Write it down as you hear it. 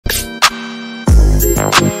Hello.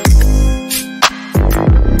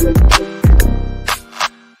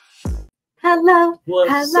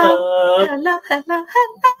 What's hello, up? hello, hello,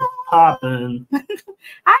 hello. Poppin'.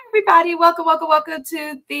 Hi, everybody. Welcome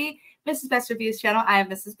to the Mrs. Best Reviews channel. I am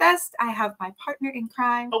Mrs. Best. I have my partner in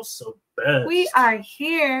crime. Oh, so best. We are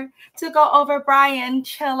here to go over Brian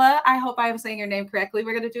Chilla. I hope I am saying your name correctly.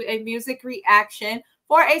 We're going to do a music reaction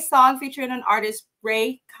for a song featuring an artist,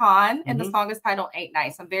 Rey Khan, and the song is titled Aint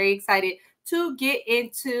Nice. I'm very excited to get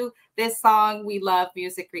into this song. We love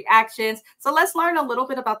music reactions. So let's learn a little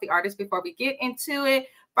bit about the artist before we get into it.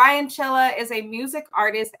 Brian Chilla is a music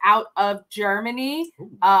artist out of Germany.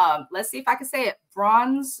 Let's see if I can say it.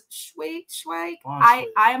 Braunschweig. I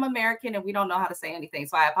am American and we don't know how to say anything,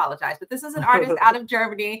 so I apologize. But this is an artist out of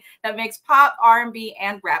Germany that makes pop, R&B,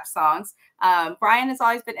 and rap songs. Brian has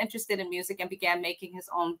always been interested in music and began making his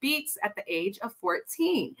own beats at the age of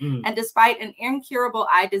 14. And despite an incurable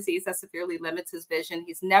eye disease that severely limits his vision,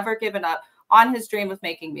 he's never given up on his dream of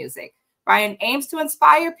making music. Brian aims to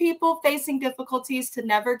inspire people facing difficulties to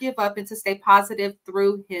never give up and to stay positive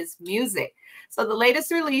through his music. So the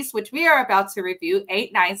latest release, which we are about to review,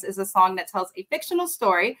 Aint Nice, is a song that tells a fictional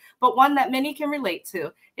story, but one that many can relate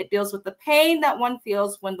to. It deals with the pain that one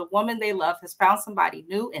feels when the woman they love has found somebody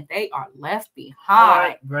new and they are left behind.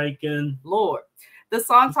 Heartbreaking. Lord. The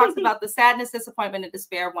song talks about the sadness, disappointment, and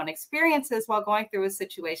despair one experiences while going through a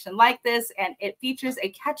situation like this, and it features a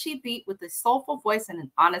catchy beat with a soulful voice and an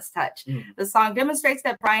honest touch. The song demonstrates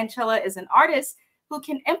that Brian Chilla is an artist who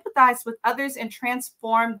can empathize with others and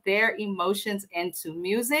transform their emotions into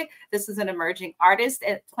music. This is an emerging artist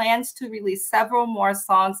and plans to release several more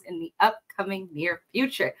songs in the upcoming near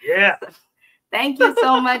future. Yeah. So, thank you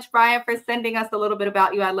so much, Brian, for sending us a little bit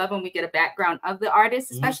about you. I love when we get a background of the artist,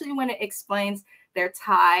 especially when it explains their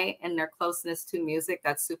tie and their closeness to music.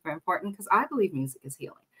 That's super important because I believe music is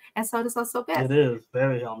healing. And so does Also Best. It is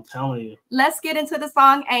very, I'm telling you. Let's get into the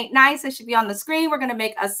song Aint Nice. It should be on the screen. We're going to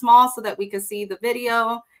make us small so that we can see the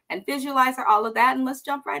video and visualize all of that. And let's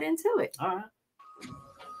jump right into it. All right.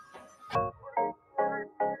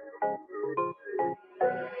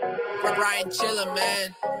 Brian Chilla,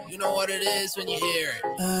 man. You know what it is when you hear it.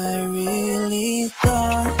 I really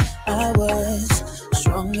thought I was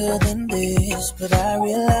stronger than this, but I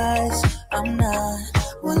realize I'm not.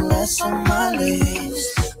 One less on my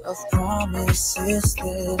list of promises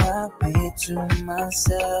that I made to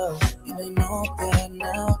myself. And I know that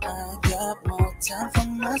now I got more time for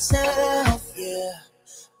myself, yeah.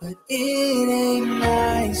 But it ain't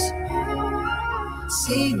nice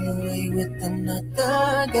seeing you away with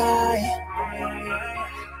another guy,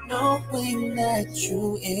 knowing that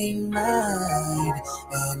you ain't mine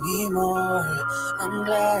anymore. I'm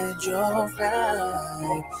glad you're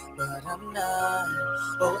right, but I'm not.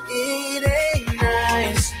 Oh, it ain't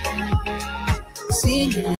nice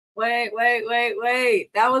seeing you. Wait.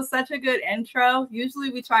 That was such a good intro.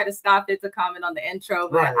 Usually we try to stop it to comment on the intro,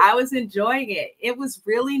 but I was enjoying it. It was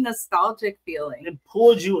really nostalgic feeling. It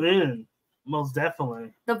pulled you in. Most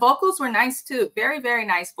definitely. The vocals were nice too. Very, very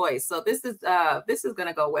nice voice. So this is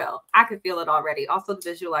gonna go well. I could feel it already. Also, the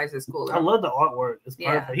visualizer is cool. I love the artwork. It's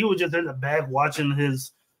perfect. He was just in the back watching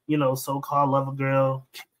his, so-called lover girl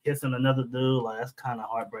kissing another dude. Like, that's kind of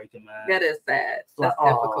heartbreaking, man. That is sad. That's like,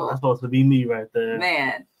 difficult. That's supposed to be me right there.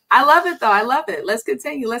 Man. I love it though. I love it. Let's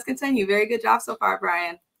continue. Very good job so far,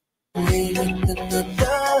 Brian.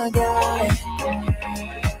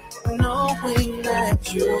 Knowing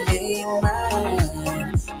that you ain't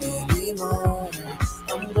mine anymore.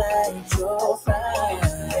 I'm glad you're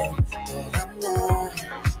fine, but I'm not.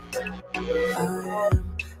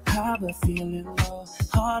 I have a feeling low,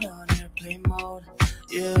 heart on airplane mode.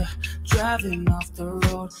 Yeah, driving off the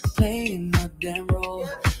road, playing a damn role.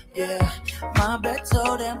 Yeah, my bed's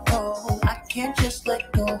so damn cold, I can't just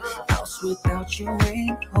let go. House without you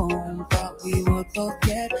ain't home. Thought we would both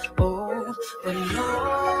get old, but no,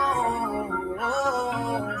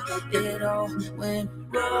 it all went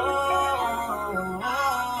wrong.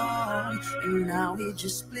 And now we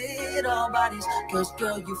just split our bodies. Cause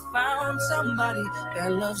girl, you found somebody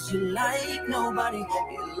that loves you like nobody.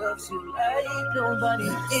 It loves you like nobody.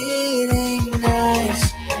 It ain't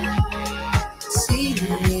nice see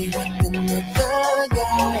me with another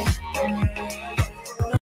guy.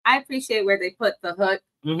 I appreciate where they put the hook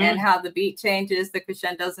and how the beat changes, the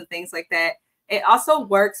crescendos and things like that. It also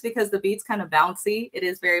works because the beat's kind of bouncy. It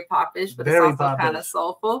is very popish, but it's also kind of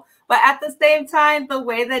soulful. But at the same time, the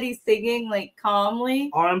way that he's singing, like calmly,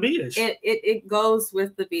 R&B-ish, it goes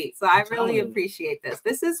with the beat. So I really appreciate this.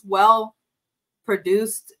 This is well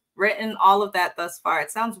produced, written, all of that thus far.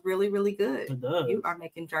 It sounds really, really good. It does. You are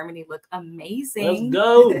making Germany look amazing. Let's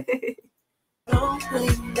go.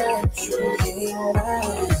 knowing that you ain't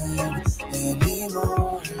mine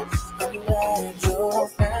anymore. I'm glad you're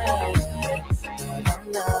fine, but I'm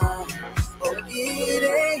not. Oh, it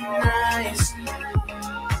ain't nice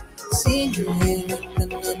seeing you with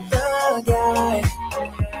another guy,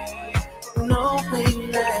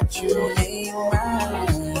 knowing that you ain't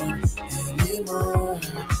mine anymore.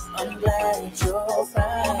 I'm glad you're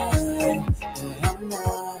fine, but I'm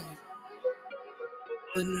not.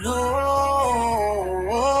 But no,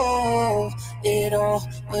 it all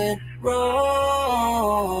went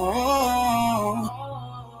wrong.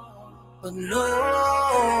 But no,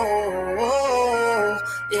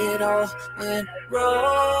 it all went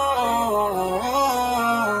wrong.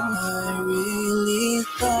 I really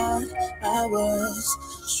thought I was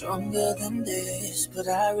stronger than this, but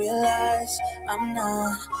I realized I'm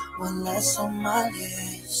not. One less on my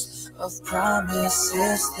list of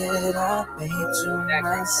promises that I made to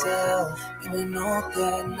myself. And I know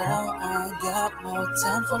that now I got more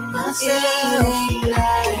time for myself. It ain't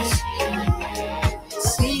nice.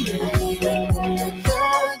 See you leaving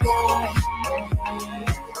another guy.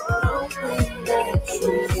 Knowing that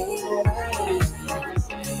you ain't right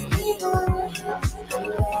anymore.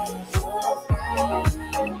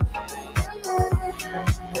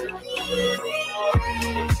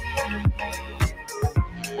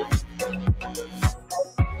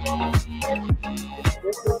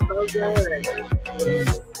 This is so good.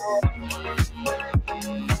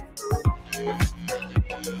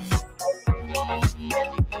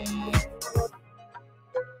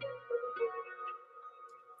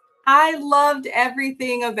 I loved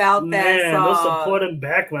everything about that song. Those supporting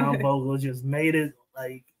background vocals just made it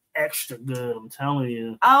like extra good. I'm telling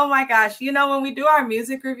you. Oh my gosh. You know, when we do our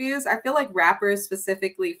music reviews, I feel like rappers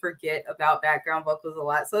specifically forget about background vocals a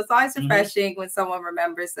lot. So it's always refreshing when someone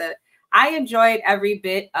remembers that. I enjoyed every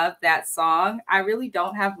bit of that song. I really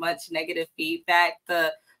don't have much negative feedback.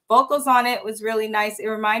 The vocals on it was really nice. It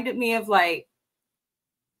reminded me of like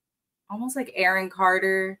almost like Aaron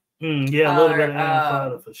Carter. Yeah, a little bit of Aaron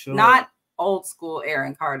Carter for sure. Not old school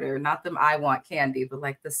Aaron Carter, not them I Want Candy, but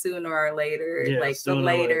like the Sooner or Later, like the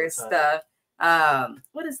later stuff.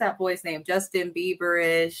 What is that boy's name? Justin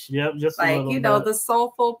Bieber-ish. Yep, just like, you know, the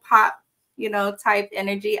soulful pop, you know, type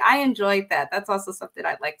energy. I enjoyed that. That's also something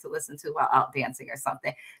I'd like to listen to while out dancing or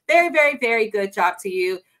something. Very, very, very good job to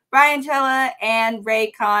you, Brian Chilla and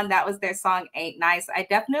Rey Khan. That was their song Ain't Nice. I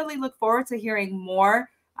definitely look forward to hearing more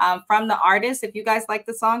from the artist. If you guys like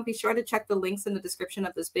the song, be sure to check the links in the description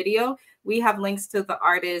of this video. We have links to the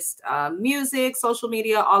artist music, social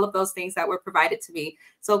media, all of those things that were provided to me.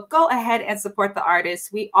 So go ahead and support the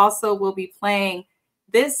artist. We also will be playing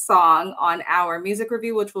this song on our music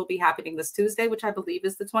review, which will be happening this Tuesday, which I believe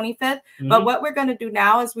is the 25th. But what we're going to do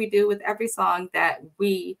now, as we do with every song that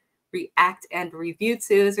we react and review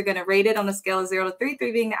to, is we're going to rate it on a scale of 0 to 3,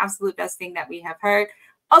 3 being the absolute best thing that we have heard.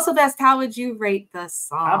 Also, Best, how would you rate the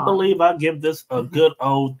song? I believe I give this a good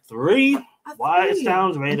old 3. Why? It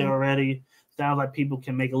sounds rated already. Sounds like people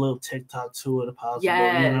can make a little TikTok to it if possible.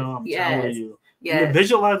 Yes, you know, I'm telling you. Yes. The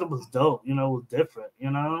visualizer was dope. You know, it was different. You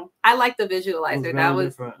know, I like the visualizer. That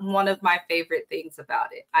was different. One of my favorite things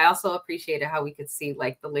about it. I also appreciated how we could see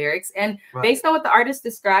like the lyrics, and based on what the artist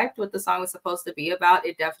described, what the song was supposed to be about,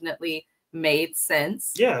 it definitely made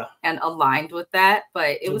sense. Yeah, and aligned with that.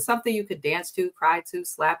 But it was something you could dance to, cry to,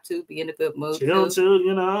 slap to, be in a good mood chill to.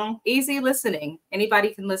 You know, easy listening.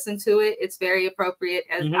 Anybody can listen to it. It's very appropriate,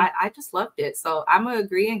 and I just loved it. So I'm gonna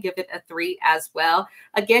agree and give it a 3 as well.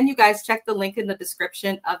 Again, you guys check the link in the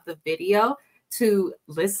description of the video to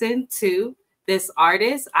listen to this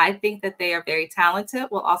artist. I think that they are very talented.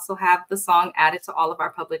 We'll also have the song added to all of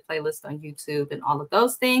our public playlists on YouTube and all of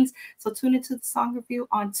those things. So tune into the song review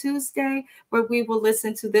on Tuesday, where we will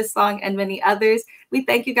listen to this song and many others. We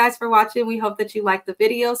thank you guys for watching. We hope that you like the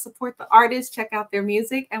video, support the artists, check out their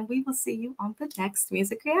music, and we will see you on the next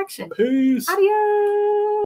music reaction. Peace. Adios.